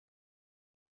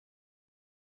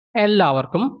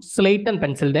എല്ലാവർക്കും slate and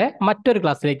പെൻസിലിന്റെ മറ്റൊരു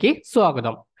ക്ലാസ്സിലേക്ക്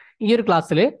സ്വാഗതം. ഈ ഒരു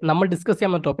ക്ലാസ്സിൽ നമ്മൾ ഡിസ്കസ്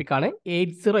ചെയ്യാൻ പോകുന്ന ടോപ്പിക്കാണ്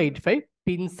 8085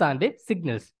 പിൻസ് ആൻഡ്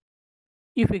സിഗ്നൽസ്.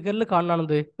 ഈ ഫിഗറിൽ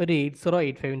കാണുന്നത് ഒരു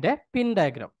 8085ന്റെ പിൻ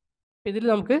ഡയഗ്രാം. ഇതിൽ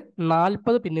നമുക്ക്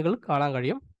 40 പിന്നുകൾ കാണാൻ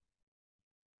കഴിയും.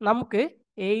 നമുക്ക്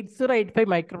 8085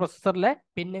 മൈക്രോപ്രൊസസറിലെ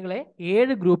പിന്നുകളെ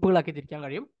 7 ഗ്രൂപ്പുകളാക്കി തിരിക്കാൻ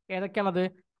കഴിയും. ഏതൊക്കെയാണത്?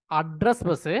 Address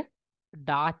bus,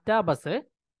 data bus,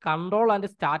 control and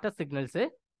status signals,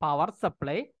 power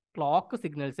supply, clock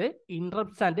signals,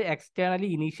 interrupts and externally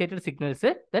initiated signals,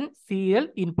 then serial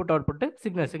input output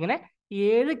signals. ഇങ്ങനെ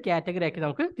 7 കാറ്റഗറി ആക്കി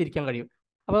നമുക്ക് തിരിക്കാൻ കഴിയും.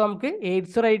 അപ്പോൾ നമുക്ക്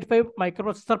 8085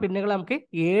 മൈക്രോപ്രൊസസർ പിന്നുകളെ നമുക്ക്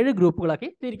 7 ഗ്രൂപ്പുകളാക്കി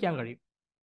തിരിക്കാൻ കഴിയും.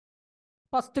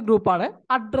 ഫസ്റ്റ് ഗ്രൂപ്പാണ്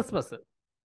address bus,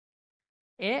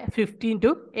 A15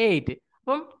 to A8.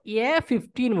 അപ്പം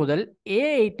A15 മുതൽ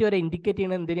A8 വരെ ഇൻഡിക്കേറ്റ്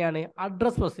ചെയ്യുന്നത് എന്തിനാണ്?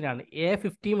 അഡ്രസ് ബസ്സിനാണ്.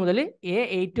 A15 മുതൽ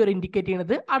A8 വരെ ഇൻഡിക്കേറ്റ്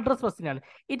ചെയ്യുന്നത് address ബസ്സിനാണ്.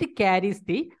 It carries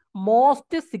the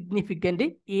most significant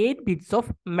 8 bits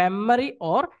of memory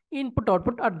or input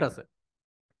output address.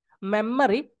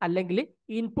 Memory അല്ലെങ്കിൽ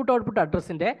ഇൻപുട്ട് ഔട്ട്പുട്ട്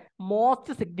അഡ്രസ്സിന്റെ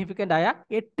മോസ്റ്റ് സിഗ്നിഫിക്കൻ്റ് ആയ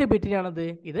 8 ബിറ്റിനാണത്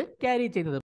ഇത് ക്യാരി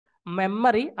ചെയ്യുന്നത്.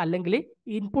 മെമ്മറി അല്ലെങ്കിൽ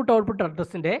ഇൻപുട്ട് ഔട്ട്പുട്ട്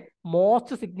അഡ്രസ്സിന്റെ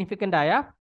മോസ്റ്റ് സിഗ്നിഫിക്കൻ്റ് ആയ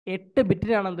 8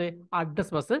 ബിറ്റിനാണത്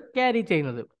അഡ്രസ് ബസ് ക്യാരി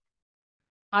ചെയ്യുന്നത്.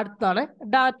 അടുത്താണ്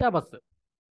data bus,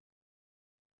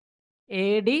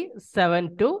 AD7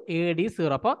 to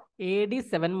AD0. അപ്പോൾ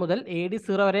AD7 മുതൽ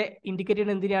AD0 വരെ ഇൻഡിക്കേറ്റ്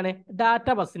ചെയ്യുന്നത് എന്തിനാണ്? Data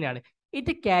ബസ്സിനെയാണ്.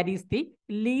 It carries the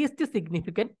least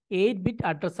significant 8 bit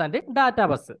address and data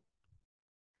bus.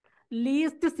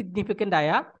 Least significant ആയ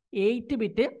 8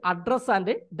 ബിറ്റ് അഡ്രസ്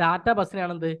ആൻഡ് ഡാറ്റ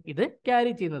ബസ്സിനാണെന്ത് ഇത്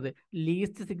ക്യാരി ചെയ്യുന്നത്.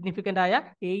 ലീസ്റ്റ് സിഗ്നിഫിക്കൻ്റ് ആയ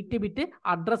 8 bit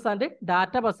address and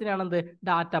data ബസ്സിനാണെന്ത്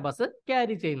data bus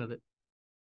carry ചെയ്യുന്നത്.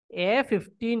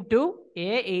 A15 to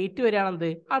A8 വരെയാണെന്ത്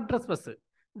address bus.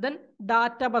 Then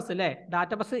data bus അല്ലേ,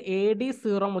 data bus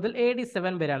AD0 മുതൽ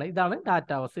AD7 വരെയാണ്. ഇതാണ്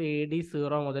data bus,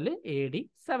 AD0 മുതൽ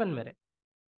AD7 വരെ.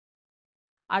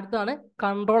 അടുത്താണ്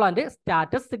control and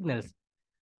status signals.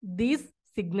 These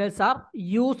signals are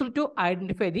used to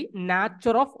identify the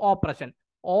nature of operation.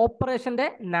 ഓപ്പറേഷന്റെ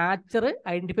nature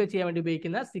identify ചെയ്യാൻ വേണ്ടി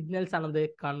ഉപയോഗിക്കുന്ന സിഗ്നൽസ് ആണത്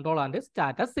control and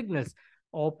status signals.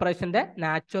 ഓപ്പറേഷന്റെ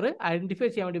nature identify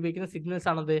ചെയ്യാൻ വേണ്ടി ഉപയോഗിക്കുന്ന സിഗ്നൽസ്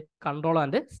ആണത് control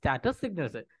and status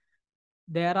signals.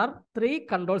 There are 3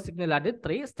 control signal and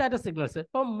 3 status signals.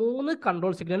 അപ്പോൾ 3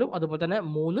 control സിഗ്നലും അതുപോലെ തന്നെ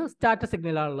 3 സ്റ്റാറ്റസ്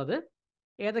സിഗ്നലാണുള്ളത്.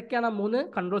 ഏതൊക്കെയാണ് 3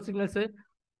 control signals?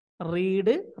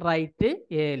 Read, right,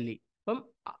 ALE. അപ്പം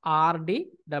RD,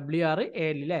 WR,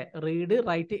 ALE അല്ലേ? Read,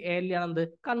 right, ALE ആണെന്ത്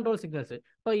control signals.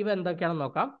 അപ്പോൾ ഇവ എന്തൊക്കെയാണെന്ന്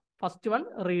നോക്കാം. First one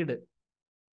read.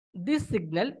 This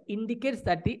signal indicates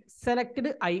that the selected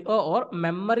IO or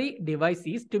memory device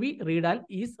is to be read and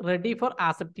is ready for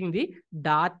accepting the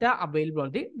data available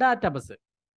on the data bus.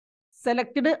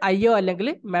 Selected IO അല്ലെങ്കിൽ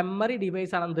memory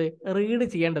device ആണെന്ത് read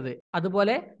ചെയ്യേണ്ടത്.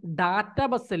 അതുപോലെ data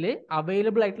ബസ്സിൽ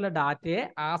available ആയിട്ടുള്ള ഡാറ്റയെ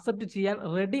accept ചെയ്യാൻ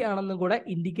ready ആണെന്നും കൂടെ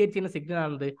indicate ചെയ്യുന്ന സിഗ്നൽ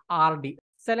ആണെന്ത് RD.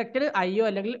 സെലക്റ്റഡ് IO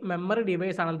അല്ലെങ്കിൽ മെമ്മറി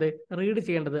ഡിവൈസ് ആണെന്ത് റീഡ്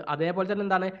ചെയ്യേണ്ടത്. അതേപോലെ തന്നെ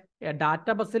എന്താണ്, ഡാറ്റ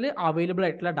ബസ്സിൽ അവൈലബിൾ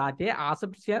ആയിട്ടുള്ള ഡാറ്റയെ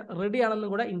ആക്സെപ്റ്റ് ചെയ്യാൻ റെഡി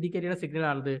ആണെന്നും കൂടെ ഇൻഡിക്കേറ്റ് ചെയ്യുന്ന signal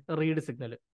ആണെന്ത് read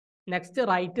signal. Next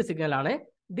right signal ആണ്.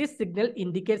 This signal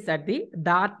indicates that the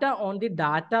data on the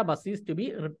data bus is to be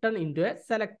written into a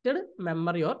selected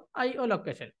memory or IO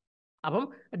location. അപ്പം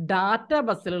data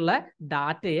ബസ്സിലുള്ള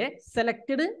ഡാറ്റയെ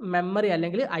selected memory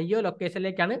അല്ലെങ്കിൽ IO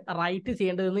ലൊക്കേഷനിലേക്കാണ് right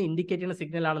ചെയ്യേണ്ടതെന്ന് indicate ചെയ്യുന്ന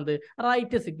signal ആണെന്ത്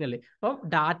right signal. അപ്പം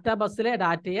data ബസ്സിലെ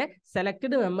ഡാറ്റയെ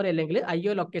selected memory അല്ലെങ്കിൽ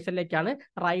IO ലൊക്കേഷനിലേക്കാണ്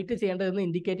right ചെയ്യേണ്ടതെന്ന്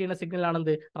ഇൻഡിക്കേറ്റ് ചെയ്യുന്ന signal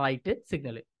ആണെന്ത് right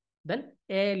signal. Then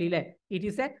ALE, it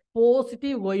is a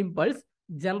positive going pulse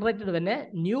generated when a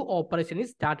new operation is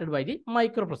started by the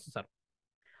microprocessor.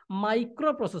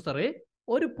 Microprocessor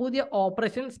ഒരു പുതിയ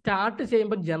operation start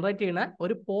ചെയ്യുമ്പോൾ generate ചെയ്യുന്ന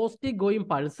ഒരു പോസിറ്റീവ് ഗോയിങ്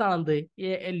പൾസ് ആണെന്ത്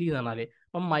ALE എന്ന് പറഞ്ഞാൽ.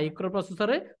 അപ്പം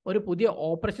മൈക്രോപ്രൊസസർ ഒരു പുതിയ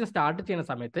ഓപ്പറേഷൻ സ്റ്റാർട്ട് ചെയ്യുന്ന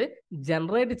സമയത്ത്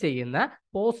ജനറേറ്റ് ചെയ്യുന്ന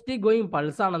പോസിറ്റീവ് ഗോയിങ്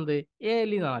പൾസ് ആണെന്ത്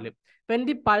ALE എന്ന് പറഞ്ഞാൽ. When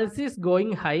the pulse is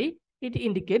going high it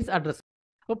indicates address.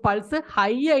 അപ്പോൾ പൾസ്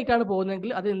ഹൈ ആയിട്ടാണ്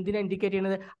പോകുന്നതെങ്കിൽ അത് എന്തിനാണ് ഇൻഡിക്കേറ്റ്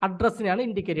ചെയ്യുന്നത്? അഡ്രസ്സിനാണ്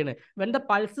ഇൻഡിക്കേറ്റ് ചെയ്യുന്നത്. When the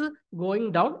pulse going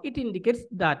down it indicates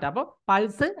data. അപ്പോൾ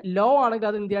പൾസ് ലോ ആണെങ്കിൽ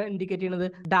അത് എന്തിനാണ് ഇൻഡിക്കേറ്റ് ചെയ്യുന്നത്?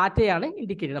 ഡാറ്റയാണ്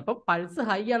ഇൻഡിക്കേറ്റ് ചെയ്യുന്നത്. അപ്പോൾ പൾസ്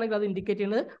ഹൈ ആണെങ്കിൽ അത് ഇൻഡിക്കേറ്റ്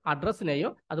ചെയ്യുന്നത്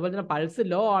അഡ്രസ്സിനെയോ, അതുപോലെ തന്നെ പൾസ്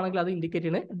ലോ ആണെങ്കിൽ അത് ഇൻഡിക്കേറ്റ്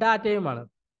ചെയ്യുന്നത് ഡാറ്റയുമാണ്.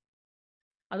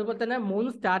 അതുപോലെ തന്നെ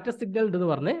 3 സ്റ്റാറ്റസ് സിഗ്നൽ ഉണ്ടെന്ന്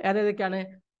പറഞ്ഞ് ഏതൊക്കെയാണ്?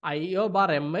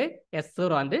 IO/M,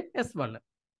 S0 and S1.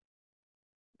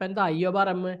 എന്താ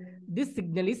IO/M? This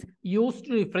signal is used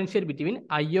to differentiate between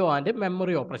IO and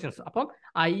memory operations. അപ്പം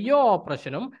IO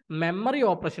ഓപ്പറേഷനും മെമ്മറി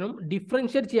ഓപ്പറേഷനും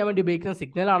ഡിഫറൻഷിയേറ്റ് ചെയ്യാൻ വേണ്ടി ഉപയോഗിക്കുന്ന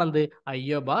സിഗ്നൽ ആണെന്ത്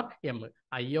IO/M.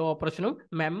 IO ഓപ്പറേഷനും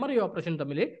മെമ്മറി ഓപ്പറേഷനും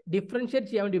തമ്മിൽ ഡിഫറൻഷിയേറ്റ്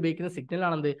ചെയ്യാൻ വേണ്ടി ഉപയോഗിക്കുന്ന signal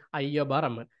ആണെന്ത്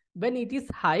IO/M. When it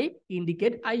is high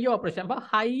indicate IO operation. അപ്പോൾ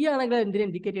ഹൈ ആണെങ്കിൽ എന്തിനെ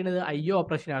ഇൻഡിക്കേറ്റ് ചെയ്യുന്നത് IO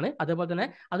ഓപ്പറേഷൻ ആണ്. അതുപോലെ തന്നെ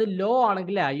അത് ലോ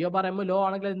ആണെങ്കിൽ IO/M ലോ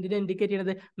ആണെങ്കിൽ എന്തിനെ ഇൻഡിക്കേറ്റ്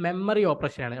ചെയ്യുന്നത് മെമ്മറി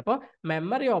ഓപ്പറേഷൻ ആണ്. അപ്പോൾ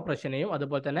മെമ്മറി ഓപ്പറേഷനെയും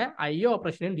അതുപോലെ തന്നെ IO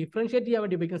ഓപ്പറേഷനെയും ഡിഫറൻഷിയേറ്റ് ചെയ്യാൻ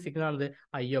വേണ്ടി ഉപയോഗിക്കുന്ന സിഗ്നൽ ആണത്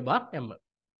IO/M.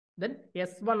 Then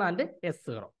S1 and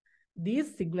S0. These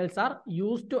signals are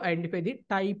used to identify the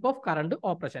type of current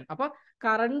operation. അപ്പോൾ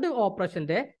കറണ്ട്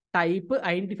ഓപ്പറേഷന്റെ ടൈപ്പ്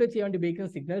ഐഡന്റിഫൈ ചെയ്യാൻ വേണ്ടി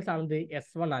ഉപയോഗിക്കുന്ന സിഗ്നൽസ് ആണത്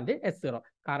S1 and S0.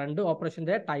 Current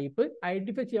ഓപ്പറേഷന്റെ type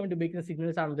identify ചെയ്യാൻ വേണ്ടി ഉപയോഗിക്കുന്ന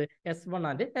സിഗ്നൽസ് ആണത് S1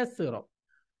 and S0.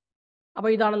 അപ്പൊ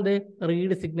ഇതാണെന്ത്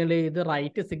റീഡ് സിഗ്നൽ, ഇത്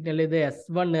റൈറ്റ് സിഗ്നൽ, ഇത്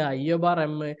S1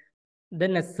 IO/M,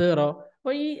 then S0.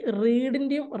 അപ്പോൾ ഈ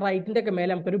റീഡിന്റെയും റൈറ്റിന്റെ ഒക്കെ മേലെ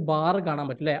നമുക്കൊരു ബാർ കാണാൻ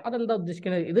പറ്റില്ലേ? അതെന്താ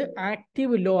ഉദ്ദേശിക്കുന്നത്? ഇത്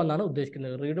ആക്റ്റീവ് ലോ എന്നാണ്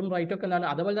ഉദ്ദേശിക്കുന്നത്. റീഡും റൈറ്റും ഒക്കെ എന്താണ്?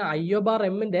 അതുപോലെ തന്നെ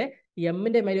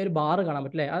IO/Mന്റെ മേലെ ഒരു ബാർ കാണാൻ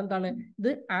പറ്റില്ലേ? അതെന്താണ്? ഇത്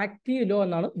ആക്റ്റീവ് ലോ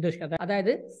എന്നാണ് ഉദ്ദേശിക്കുന്നത്.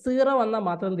 അതായത് 0 വന്നാൽ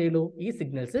മാത്രം എന്ത് ചെയ്യുള്ളൂ? ഈ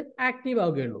സിഗ്നൽസ് ആക്റ്റീവ്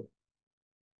ആവുകയുള്ളൂ.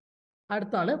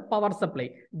 അടുത്താണ് power supply.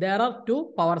 There are 2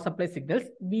 power supply signals,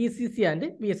 VCC and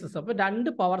VSS. അപ്പോൾ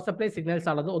 2 പവർ സപ്ലൈ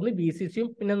സിഗ്നൽസ് ആണത്. ഒന്ന് VCCയും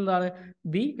പിന്നെ എന്താണ്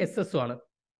VSS ആണ്.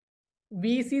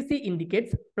 VCC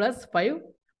indicates +5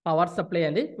 power supply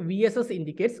and VSS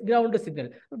indicates ground signal.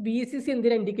 VCC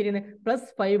എന്തിനാ ഇൻഡിക്കേറ്റ് ചെയ്യുന്നത്?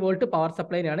 +5 വോൾട്ട് പവർ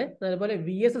സപ്ലൈനാണ്. അതുപോലെ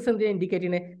VSS എന്തിനാ ഇൻഡിക്കേറ്റ്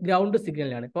ചെയ്യുന്നത്? ഗ്രൗണ്ട്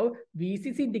സിഗ്നലിനാണ്. ഇപ്പോൾ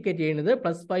VCC ഇൻഡിക്കേറ്റ് ചെയ്യുന്നത്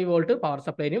 +5 വോൾട്ട് പവർ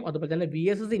സപ്ലൈനും അതുപോലെ തന്നെ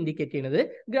VSS ഇൻഡിക്കേറ്റ് ചെയ്യുന്നത്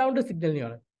ഗ്രൗണ്ട്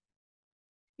സിഗ്നലിനുമാണ്.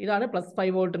 ഇതാണ്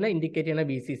 +5 വോൾട്ടിനെ ഇൻഡിക്കേറ്റ് ചെയ്യുന്ന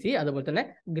VCC, അതുപോലെ തന്നെ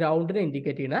ഗ്രൗണ്ടിനെ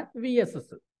ഇൻഡിക്കേറ്റ് ചെയ്യുന്ന VSS.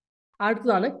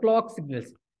 അടുത്തതാണ് clock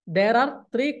signals. There are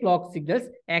 3 clock signals,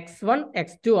 X1,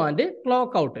 X2 and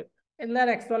clock out. എന്നാൽ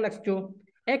X1, X2,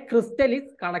 a crystal is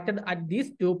connected at these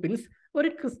 2 pins. ഒരു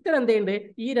ക്രിസ്റ്റൽ എന്ത് ചെയ്യുന്നുണ്ട്?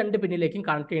 ഈ 2 പിന്നിലേക്കും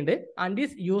കണക്ട് ചെയ്യുന്നുണ്ട്. And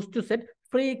is use to set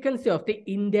frequency of the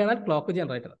internal clock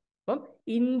generator. അപ്പം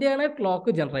internal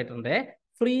clock ജനറേറ്ററിന്റെ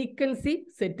frequency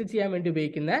set ചെയ്യാൻ വേണ്ടി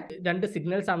ഉപയോഗിക്കുന്ന 2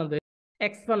 സിഗ്നൽസ് ആണത്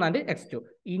X1 and X2.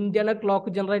 Internal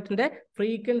clock ജനറേറ്ററിന്റെ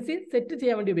ഫ്രീക്വൻസി സെറ്റ്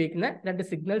ചെയ്യാൻ വേണ്ടി ഉപയോഗിക്കുന്ന 2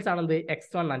 സിഗ്നൽസ് ആണത്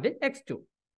X1 and X2.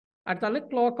 അടുത്താണ്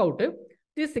clock out.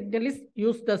 The signal is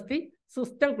used as the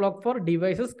system clock four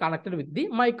devices connected with the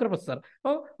microprocessor.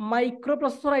 അപ്പോൾ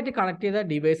മൈക്രോപ്രൊസസർ ആയിട്ട് കണക്ട് ചെയ്ത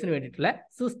ഡിവൈസിന് വേണ്ടിയിട്ടുള്ള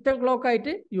സിസ്റ്റം ക്ലോക്ക്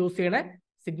ആയിട്ട് യൂസ് ചെയ്യുന്ന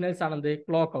സിഗ്നൽസ് ആണെന്ത്?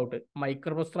 Clock out.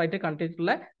 മൈക്രോപ്രൊസസർ ആയിട്ട് കണക്ട്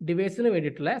ചെയ്തിട്ടുള്ള ഡിവൈസിന്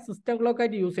വേണ്ടിയിട്ടുള്ള സിസ്റ്റം ക്ലോക്ക്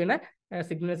ആയിട്ട് യൂസ് ചെയ്യുന്ന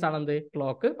signals ആണെന്ത്?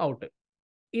 Clock out.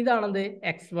 ഇതാണെന്ത്?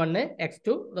 X1,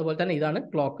 X2, അതുപോലെ തന്നെ ഇതാണ്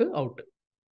ക്ലോക്ക് ഔട്ട്.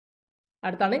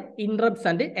 അടുത്താണ് interrupts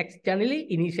and externally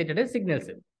initiated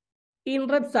signals.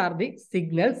 Interrupts are the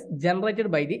signals generated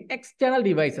by the external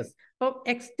devices. അപ്പോൾ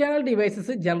എക്സ്റ്റേണൽ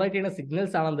ഡിവൈസസ് ജനറേറ്റ് ചെയ്യുന്ന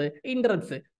signals ആണെന്ത്?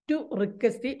 Interrupts. To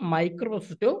request the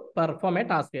microprocessor to perform A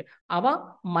task. അവ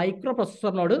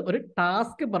മൈക്രോപ്രൊസസറിനോട് ഒരു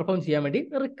task perform ചെയ്യാൻ വേണ്ടി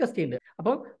request ചെയ്യുന്നുണ്ട്.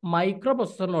 അപ്പം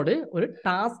മൈക്രോപ്രൊസസറിനോട് ഒരു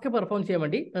ടാസ്ക് പെർഫോം ചെയ്യാൻ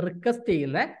വേണ്ടി റിക്വസ്റ്റ്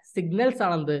ചെയ്യുന്ന signals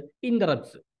ആണെന്ത്?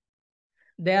 Interrupts.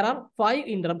 There are 5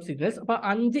 interrupt signals. അപ്പോൾ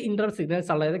 5 interrupt signals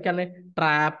ഉള്ളത് ഏതൊക്കെയാണ്?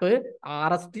 Trap,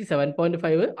 RST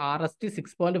 7.5, RST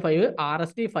 6.5,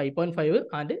 RST 5.5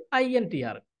 and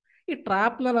INTR. ഈ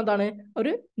ട്രാപ്പ് എന്ന് പറഞ്ഞാൽ എന്താണ്?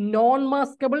 ഒരു non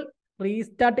maskable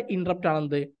restart interrupt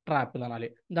ആണെന്ത്? Trap എന്ന് പറഞ്ഞാൽ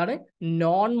എന്താണ്?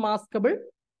 Non maskable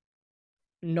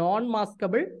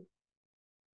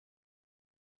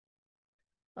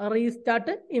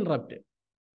restart interrupt.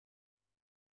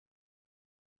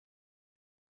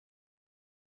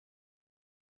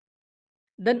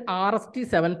 Then RST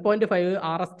 7.5,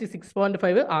 RST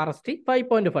 6.5, RST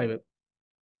 5.5.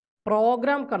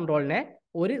 Programme കൺട്രോളിനെ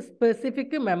ഒരു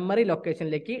സ്പെസിഫിക് മെമ്മറി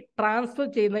ലൊക്കേഷനിലേക്ക് ട്രാൻസ്ഫർ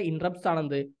ചെയ്യുന്ന ഇന്ററപ്റ്റ്സ്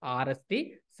ആണെന്ത്? RST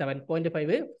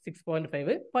 7.5,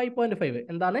 6.5, 5.5.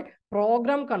 എന്താണ്?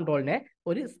 പ്രോഗ്രാം കൺട്രോളിനെ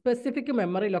ഒരു സ്പെസിഫിക്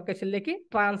മെമ്മറി ലൊക്കേഷനിലേക്ക്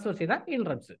ട്രാൻസ്ഫർ ചെയ്യുന്ന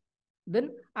ഇന്ററപ്റ്റ്സ്. ദെൻ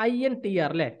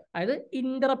INTR അല്ലേ? അതായത്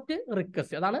ഇന്ററപ്റ്റ്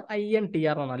റിക്വസ്റ്റ്. അതാണ്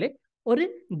INTR എന്ന് പറഞ്ഞാൽ ഒരു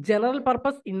ജനറൽ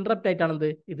പർപ്പസ് ഇന്ററപ്റ്റ് ആയിട്ടാണ്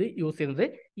ഇത് യൂസ് ചെയ്യുന്നത്.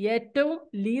 ഏറ്റവും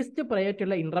ലീസ്റ്റ് പ്രയോറിറ്റി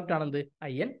ഉള്ള ഇന്ററപ്റ്റ് ആണെന്ത്?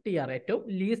 INTR. ഏറ്റവും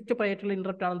ലീസ്റ്റ് പ്രയോറിറ്റി ഉള്ള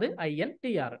ഇന്ററപ്റ്റ് ആണെന്ത്?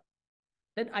 INTR.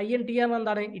 INTR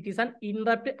എന്താണ്? It is an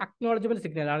interrupt acknowledgement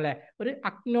signal ആണല്ലേ? ഒരു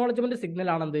അക്നോളജ്മെന്റ് സിഗ്നൽ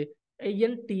ആണെന്ത്?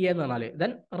 INTA എന്ന് പറഞ്ഞാൽ.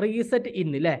 ദെൻ റീസെറ്റ്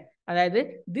ഇൻ അല്ലേ? അതായത്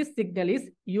this signal is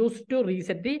use to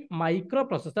reset the micro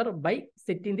processor by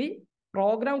setting the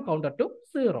program counter to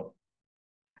 0.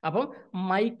 അപ്പം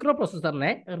micro പ്രൊസസറിനെ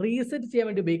reset ചെയ്യാൻ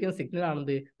വേണ്ടി ഉപയോഗിക്കുന്ന signal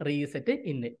ആണെന്ത്? Reset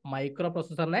in. Micro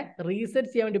പ്രൊസസറിനെ reset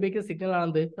ചെയ്യാൻ വേണ്ടി ഉപയോഗിക്കുന്ന സിഗ്നൽ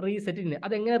ആണെന്ത്? Reset in.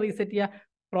 അതെങ്ങനെ റീസെറ്റ് ചെയ്യുക?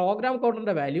 പ്രോഗ്രാം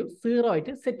കൗണ്ടറിന്റെ വാല്യൂ 0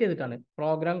 ആയിട്ട് സെറ്റ് ചെയ്തിട്ടാണ്.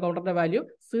 പ്രോഗ്രാം കൗണ്ടറിന്റെ വാല്യൂ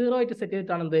 0 ആയിട്ട് സെറ്റ്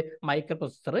ചെയ്തിട്ടാണ് എന്ത്? മൈക്രോ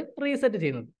പ്രൊസസർ റീസെറ്റ്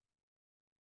ചെയ്യുന്നത്.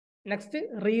 Next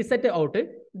reset out.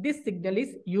 This signal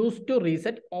is use to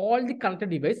reset all the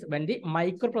connected device when the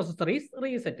micro processor is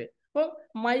reset. അപ്പോൾ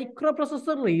micro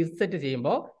processor reset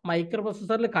ചെയ്യുമ്പോൾ micro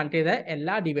പ്രൊസസറിൽ connect ചെയ്ത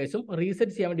എല്ലാ ഡിവൈസും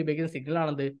reset ചെയ്യാൻ വേണ്ടി ഉപയോഗിക്കുന്ന സിഗ്നൽ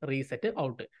ആണെന്ത്? Reset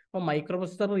out. അപ്പോൾ micro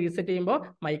processor reset ചെയ്യുമ്പോൾ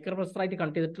micro പ്രൊസസറായിട്ട്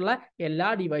connect ചെയ്തിട്ടുള്ള എല്ലാ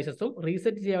ഡിവൈസസും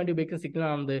റീസെറ്റ് ചെയ്യാൻ വേണ്ടി ഉപയോഗിക്കുന്ന signal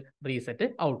ആണെന്ത്? Reset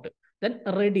out. Then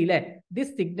ready അല്ലേ?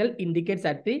 This signal indicates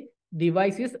at the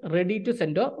device is ready to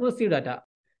send or receive data.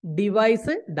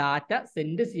 Device data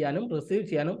send ചെയ്യാനും റിസീവ്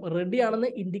ചെയ്യാനും റെഡി ആണെന്ന്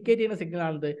ഇൻഡിക്കേറ്റ് ചെയ്യുന്ന സിഗ്നൽ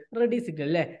ആണിത് റെഡി സിഗ്നൽ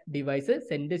അല്ലേ. ഡിവൈസ്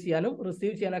സെൻഡ് ചെയ്യാനും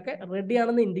റിസീവ് ചെയ്യാനൊക്കെ റെഡി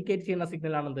ആണെന്ന് ഇൻഡിക്കേറ്റ് ചെയ്യുന്ന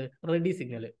സിഗ്നൽ ആണിത് ready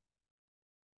signal.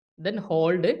 Then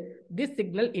hold. This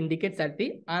signal indicates that the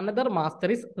another master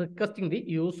is requesting the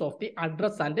use of the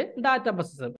address and data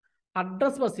processor.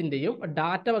 Address ബസ്സിന്റെയും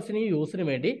data ബസ്സിന്റെയും യൂസിന്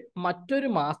വേണ്ടി മറ്റൊരു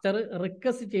master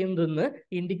request ചെയ്യുന്നതെന്ന്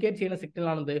indicate ചെയ്യുന്ന സിഗ്നൽ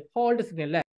ആണിത് ഹോൾഡ് സിഗ്നൽ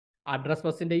അല്ലേ. Address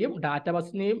ബസ്സിന്റെയും data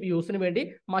ബസ്സിന്റെയും യൂസിന് വേണ്ടി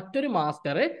മറ്റൊരു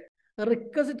മാസ്റ്റർ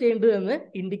റിക്വസ്റ്റ് ചെയ്യേണ്ടതെന്ന്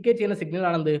ഇൻഡിക്കേറ്റ് ചെയ്യുന്ന സിഗ്നൽ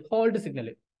ആണിത് ഹോൾഡ് സിഗ്നൽ.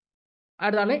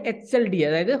 അടുത്താണ് HLD,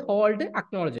 അതായത് hold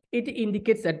acknowledge. It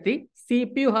indicates that the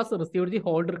CPU has received the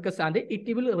hold request and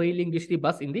it will റീലിംഗ്വിഷ് the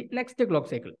bus in the next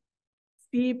clock cycle.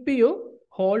 CPU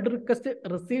hold request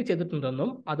receive ചെയ്തിട്ടുണ്ടെന്നും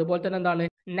അതുപോലെ തന്നെ എന്താണ്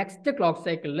next clock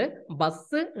സൈക്കിളിൽ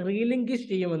bus റീലിംഗ്വിഷ്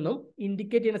ചെയ്യുമെന്നും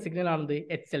indicate ചെയ്യുന്ന signal ആണിത്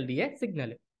HLDA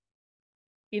signal.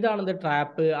 ഇതാണിത്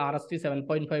trap, RST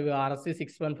 7.5, RST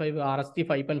 6.5, RST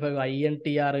 5.5,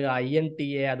 INTR, INTA,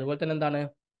 അതുപോലെ തന്നെ എന്താണ്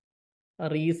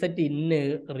റീസെറ്റ് ഇന്ന്,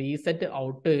 reset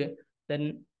out, then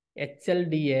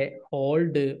HLDA,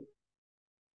 hold.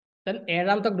 Then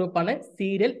ഏഴാമത്തെ ഗ്രൂപ്പാണ്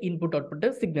serial input output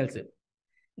signals.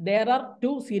 there are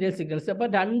two serial signals. അപ്പോൾ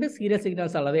രണ്ട് സീരിയൽ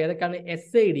സിഗ്നൽസ് ഉള്ളത് ഏതൊക്കെയാണ്?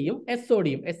 SIDയും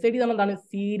SODയും. SID നമ്മളെന്താണ്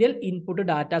സീരിയൽ ഇൻപുട്ട്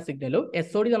ഡാറ്റ സിഗ്നലും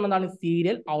SOD നമ്മളെന്താണ്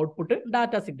സീരിയൽ ഔട്ട്പുട്ട്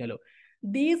ഡാറ്റ സിഗ്നലും.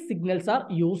 These signals are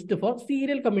used for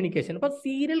serial communication. അപ്പോൾ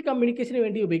സീരിയൽ കമ്മ്യൂണിക്കേഷന്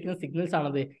വേണ്ടി ഉപയോഗിക്കുന്ന സിഗ്നൽസ്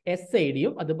ആണത്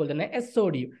SIDയും അതുപോലെ തന്നെ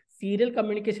SODയും. സീരിയൽ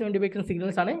കമ്മ്യൂണിക്കേഷന് വേണ്ടി ഉപയോഗിക്കുന്ന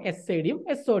സിഗ്നൽസ് ആണ് SIDയും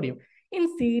SODയും. In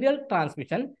serial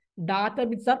transmission data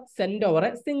bits R send over A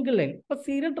single line. അപ്പൊ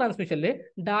സീരിയൽ ട്രാൻസ്മിഷനിൽ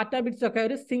ഡാറ്റ ബിറ്റ്സ് ഒക്കെ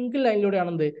ഒരു സിംഗിൾ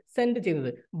ലൈനിലൂടെയാണ് സെൻഡ്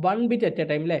ചെയ്യുന്നത്. 1 ബിറ്റ് അറ്റ് എ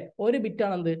ടൈം അല്ലെ, ഒരു ബിറ്റ്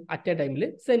ആണ് അറ്റ് എ ടൈമിൽ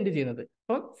സെൻഡ് ചെയ്യുന്നത്.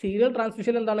 അപ്പം സീരിയൽ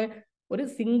ട്രാൻസ്മിഷൻ എന്താണ്? ഒരു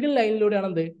സിംഗിൾ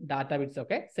ലൈനിലൂടെയാണ് ഡാറ്റ ബിറ്റ്സ്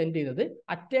ഒക്കെ സെൻഡ് ചെയ്യുന്നത്.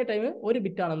 അറ്റ് എ ടൈം ഒരു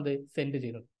ബിറ്റ് ആണ് സെൻഡ്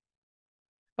ചെയ്യുന്നത്.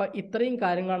 അപ്പൊ ഇത്രയും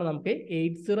കാര്യങ്ങളാണ് നമുക്ക്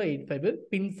 8085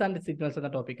 പിൻസ് ആൻഡ് സിഗ്നൽസ്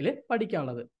എന്ന ടോപ്പിക്കിൽ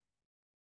പഠിക്കാനുള്ളത്.